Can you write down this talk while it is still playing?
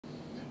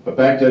But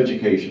back to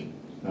education.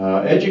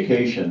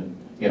 Education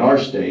in our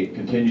state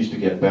continues to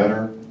get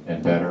better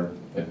and better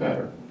and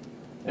better.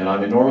 And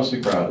I'm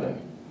enormously proud of that.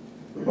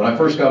 When I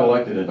first got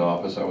elected into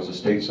office, I was a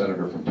state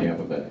senator from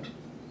Tampa Bay.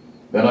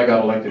 Then I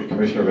got elected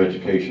Commissioner of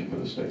Education for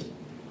the state.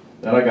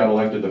 Then I got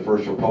elected the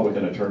first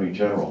Republican Attorney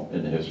General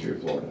in the history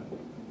of Florida.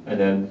 And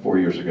then 4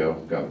 years ago,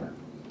 Governor.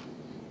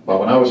 But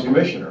when I was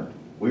Commissioner,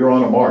 we were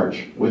on a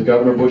march with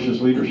Governor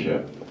Bush's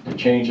leadership to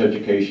change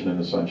education in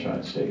the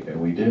Sunshine State, and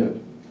we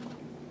did.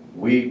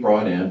 We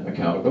brought in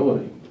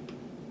accountability.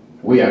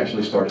 We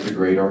actually started to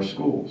grade our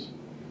schools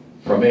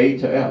from A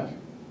to F.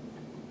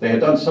 They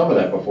had done some of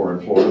that before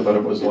in Florida, but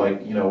it was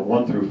like,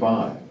 1 through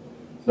 5.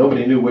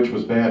 Nobody knew which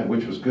was bad and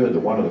which was good, the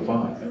 1 or the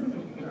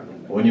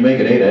 5. When you make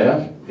it A to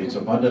F, it's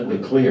abundantly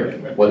clear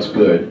what's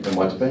good and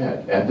what's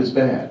bad. F is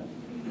bad.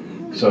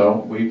 So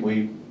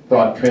we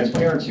thought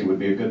transparency would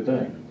be a good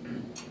thing.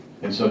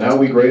 And so now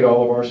we grade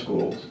all of our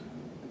schools.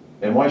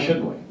 And why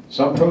shouldn't we?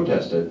 Some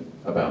protested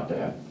about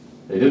that.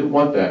 They didn't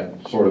want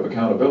that sort of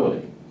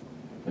accountability.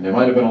 And there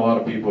might have been a lot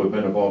of people who have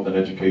been involved in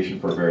education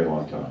for a very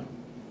long time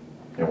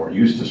and weren't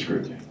used to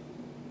scrutiny,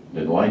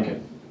 didn't like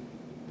it.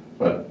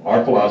 But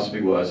our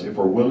philosophy was, if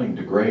we're willing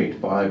to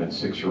grade 5- and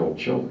 6-year-old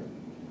children,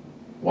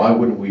 why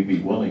wouldn't we be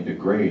willing to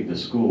grade the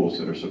schools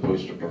that are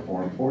supposed to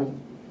perform for them?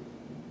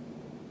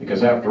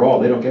 Because after all,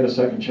 they don't get a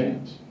second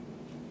chance.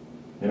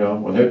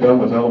 When they're done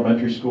with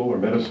elementary school or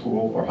middle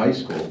school or high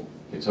school,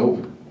 it's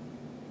over.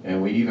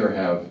 And we either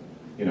have,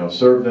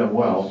 served them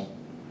well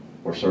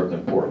or served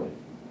them poorly.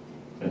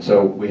 And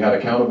so we had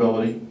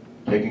accountability,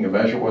 taking a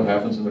measure of what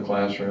happens in the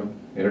classroom,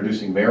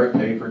 introducing merit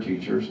pay for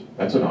teachers.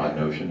 That's an odd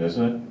notion,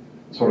 isn't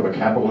it? Sort of a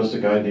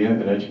capitalistic idea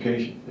in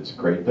education. It's a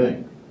great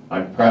thing.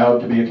 I'm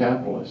proud to be a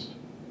capitalist.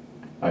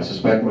 I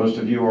suspect most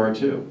of you are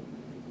too.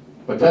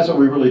 But that's what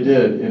we really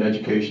did in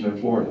education in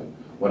Florida.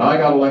 When I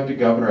got elected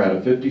governor out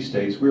of 50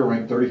 states, we were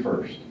ranked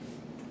 31st.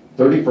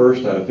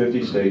 31st out of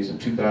 50 states in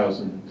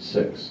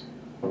 2006,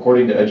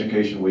 according to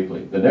Education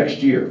Weekly. The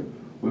next year,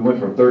 we went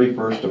from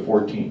 31st to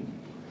 14th.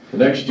 The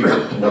next year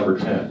to number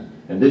 10.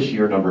 And this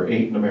year, number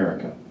 8 in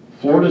America.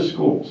 Florida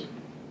schools.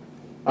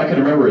 I can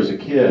remember as a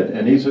kid,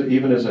 and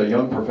even as a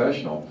young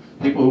professional,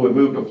 people who would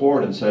move to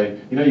Florida and say,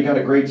 you got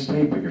a great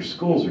state, but your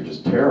schools are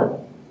just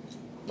terrible.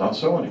 Not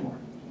so anymore.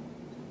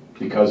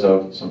 Because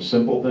of some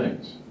simple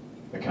things.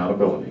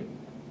 Accountability,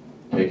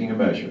 taking a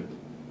measure,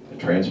 and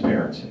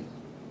transparency.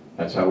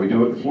 That's how we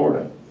do it in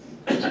Florida.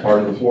 It's part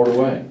of the Florida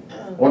way.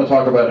 I want to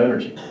talk about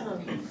energy.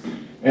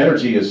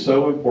 Energy is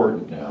so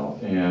important now,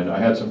 and I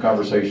had some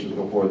conversations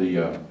before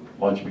the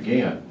lunch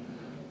began.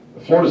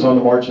 Florida's on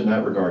the march in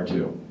that regard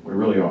too. We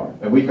really are.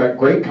 And we've got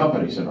great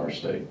companies in our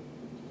state.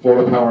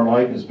 Florida Power and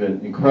Light has been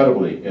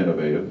incredibly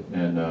innovative,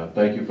 and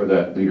thank you for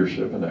that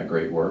leadership and that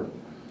great work.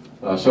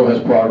 So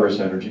has Progress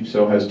Energy,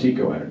 so has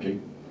Tico Energy.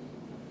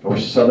 I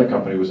wish the Southern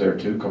Company was there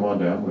too. Come on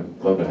down,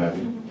 we'd love to have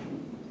you.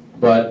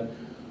 But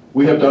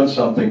we have done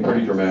something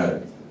pretty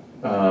dramatic.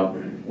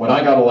 When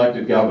I got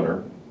elected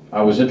governor,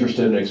 I was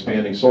interested in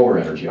expanding solar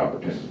energy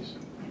opportunities.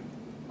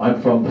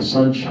 I'm from the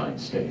Sunshine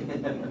State.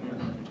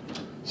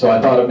 So I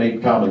thought it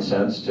made common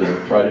sense to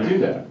try to do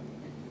that.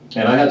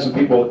 And I had some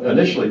people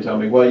initially tell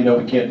me, well,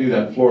 we can't do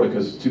that in Florida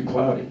because it's too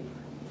cloudy.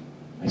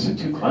 I said,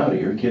 too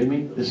cloudy? Are you kidding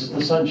me? This is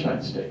the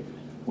Sunshine State.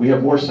 We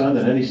have more sun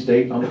than any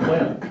state on the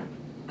planet.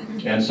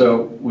 And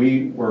so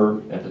we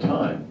were, at the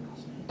time,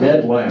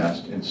 dead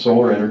last in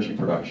solar energy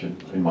production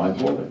in my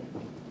Florida.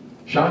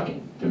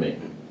 Shocking to me.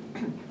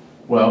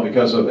 Well,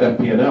 because of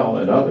FP&L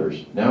and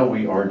others, now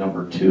we are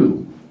number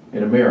 2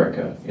 in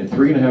America in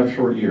 3.5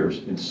 short years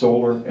in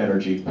solar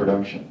energy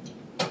production.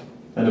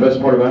 And the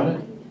best part about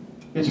it,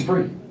 it's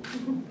free.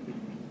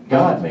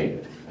 God made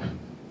it.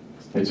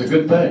 It's a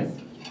good thing.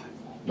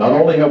 Not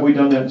only have we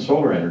done that in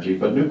solar energy,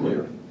 but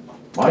nuclear.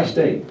 My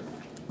state,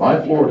 my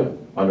Florida,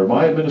 under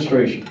my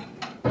administration,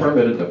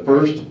 permitted the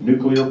first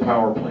nuclear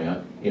power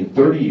plant in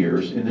 30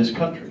 years in this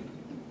country.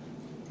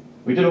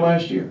 We did it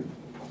last year.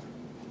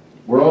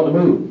 We're on the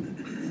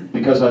move,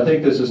 because I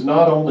think this is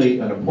not only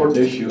an important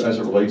issue as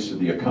it relates to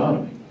the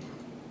economy,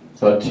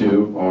 but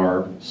to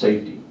our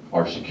safety,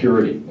 our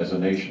security as a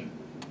nation.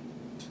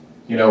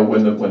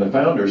 When the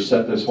founders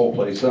set this whole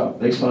place up,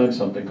 they signed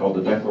something called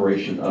the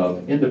Declaration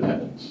of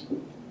Independence.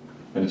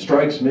 And it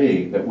strikes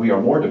me that we are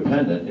more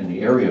dependent in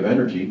the area of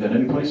energy than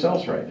any place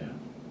else right now.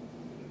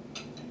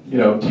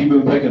 T.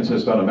 Boone Pickens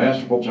has done a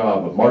masterful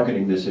job of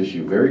marketing this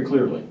issue very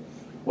clearly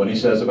when he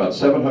says about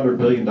 $700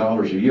 billion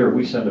a year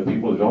we send to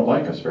people who don't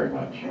like us very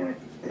much.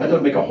 That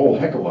doesn't make a whole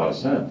heck of a lot of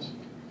sense,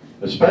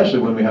 especially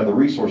when we have the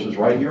resources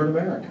right here in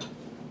America,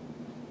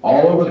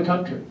 all over the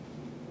country.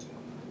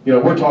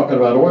 We're talking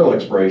about oil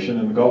exploration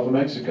in the Gulf of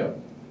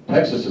Mexico.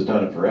 Texas has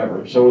done it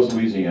forever, so has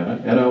Louisiana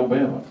and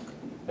Alabama.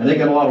 And they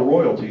get a lot of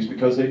royalties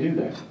because they do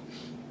that.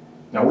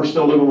 Now, we're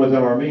still living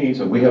within our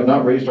means, and we have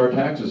not raised our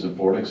taxes in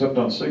Florida, except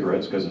on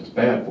cigarettes, because it's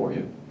bad for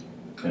you.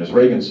 And as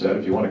Reagan said,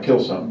 if you want to kill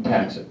something,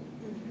 tax it.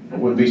 It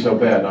wouldn't be so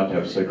bad not to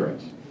have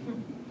cigarettes.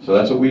 So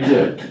that's what we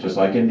did, just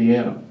like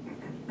Indiana.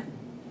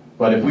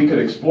 But if we could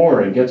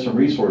explore and get some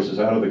resources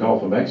out of the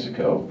Gulf of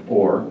Mexico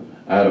or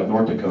out of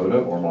North Dakota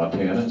or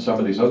Montana and some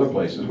of these other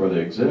places where they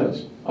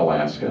exist,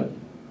 Alaska,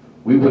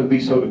 we wouldn't be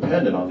so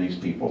dependent on these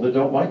people that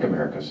don't like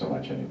America so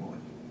much anymore.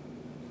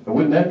 But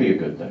wouldn't that be a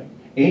good thing?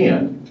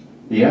 And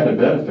the added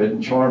benefit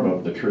and charm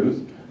of the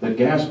truth that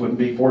gas wouldn't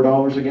be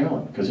 $4 a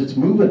gallon, because it's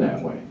moving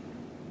that way.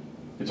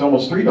 It's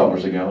almost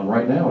 $3 a gallon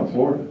right now in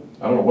Florida.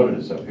 I don't know what it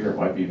is up here, it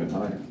might be even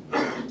higher.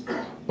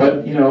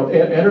 But you know,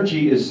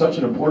 energy is such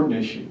an important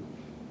issue.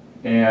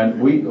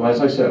 And we, as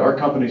I said, our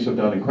companies have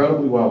done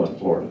incredibly well in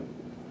Florida.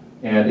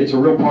 And it's a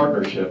real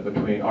partnership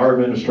between our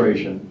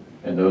administration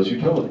and those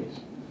utilities.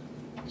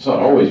 It's not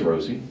always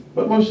rosy,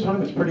 but most of the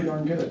time it's pretty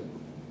darn good.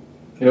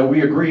 You know,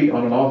 we agree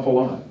on an awful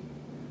lot.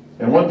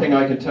 And one thing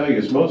I can tell you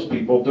is most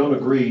people don't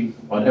agree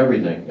on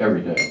everything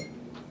every day.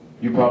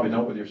 You probably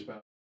don't with your spouse.